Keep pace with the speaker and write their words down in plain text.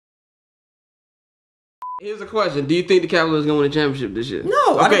Here's a question: do you think the Cavaliers gonna win the championship this year?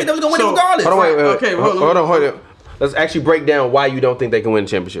 No, I think they was gonna win it regardless. Hold on, wait. Okay, hold on. Let's actually break down why you don't think they can win the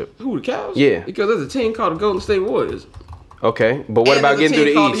championship. Who, the Cavs? Yeah. Because there's a team called the Golden State Warriors. Okay, but what about getting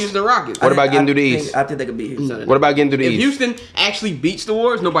through the East? Houston Rockets. What about getting through the East? I think they could beat Houston. What about getting through the If East? Houston actually beats the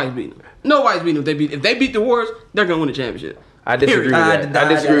Warriors, nobody's beating them. Nobody's beating them. If they beat the Warriors, they're gonna win the championship. I disagree with that. I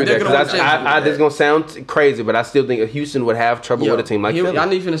disagree with that because this is gonna sound crazy, but I still think Houston would have trouble with a team like Philly. I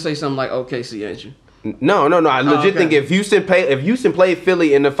need you to say something like OKC, ain't you? No. I legit think if Houston played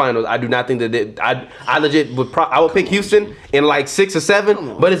Philly in the finals, I do not think that I legit would. I would pick Houston in like 6 or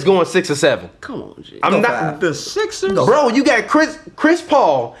 7, but it's going 6 or 7. Come on, G. I'm not the Sixers, bro. You got Chris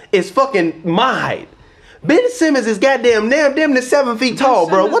Paul is fucking my. Ben Simmons is goddamn damn near 7 feet tall,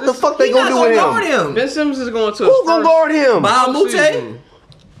 bro. What the fuck they gonna do with him? Ben Simmons is going to. Who gonna guard him?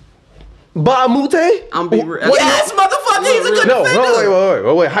 Bahamute? I'm being real. Yes, motherfucker, he's a good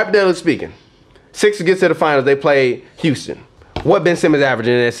defender. Wait. Hypothetically speaking, Sixers gets to the finals. They play Houston. What Ben Simmons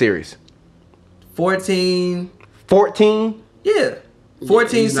averaging in that series? 14. 14? Yeah.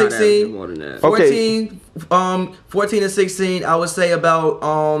 14, 16. More than that. 14, 14 and 16. I would say about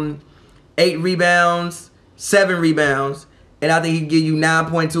 8 rebounds, 7 rebounds, and I think he can give you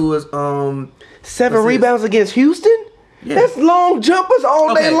 9.2 7 rebounds against Houston? Yeah. That's long jumpers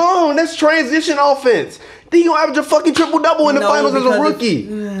all day long. That's transition offense. Then you average a fucking triple-double in the finals as a rookie.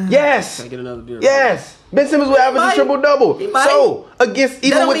 Yes. Can I get another beer? Yes. Ben Simmons will average a triple-double. So, against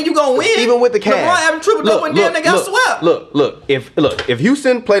even with you gonna win. Even with the Cavs. LeBron averaged triple-double and damn they got swept. Look. If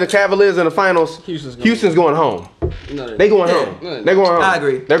Houston play the Cavaliers in the finals, Houston's going home. They going home. They're going home. I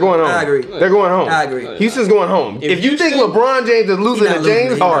agree. They're going home. I agree. They're going home. I agree. Houston's going home. If you think LeBron James is losing to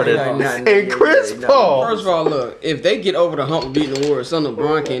James Harden and Chris Paul. First of all, look, if they get over the hump of beating the Warriors, something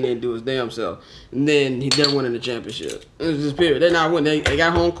LeBron can't even do his damn self, and then they're winning the championship. It's just period. They're not winning. They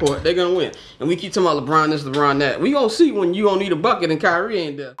got home court. They're gonna win. And we keep talking about LeBron this, LeBron that. We gonna see when you gonna need a bucket and Kyrie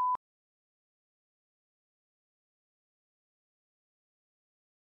ain't there.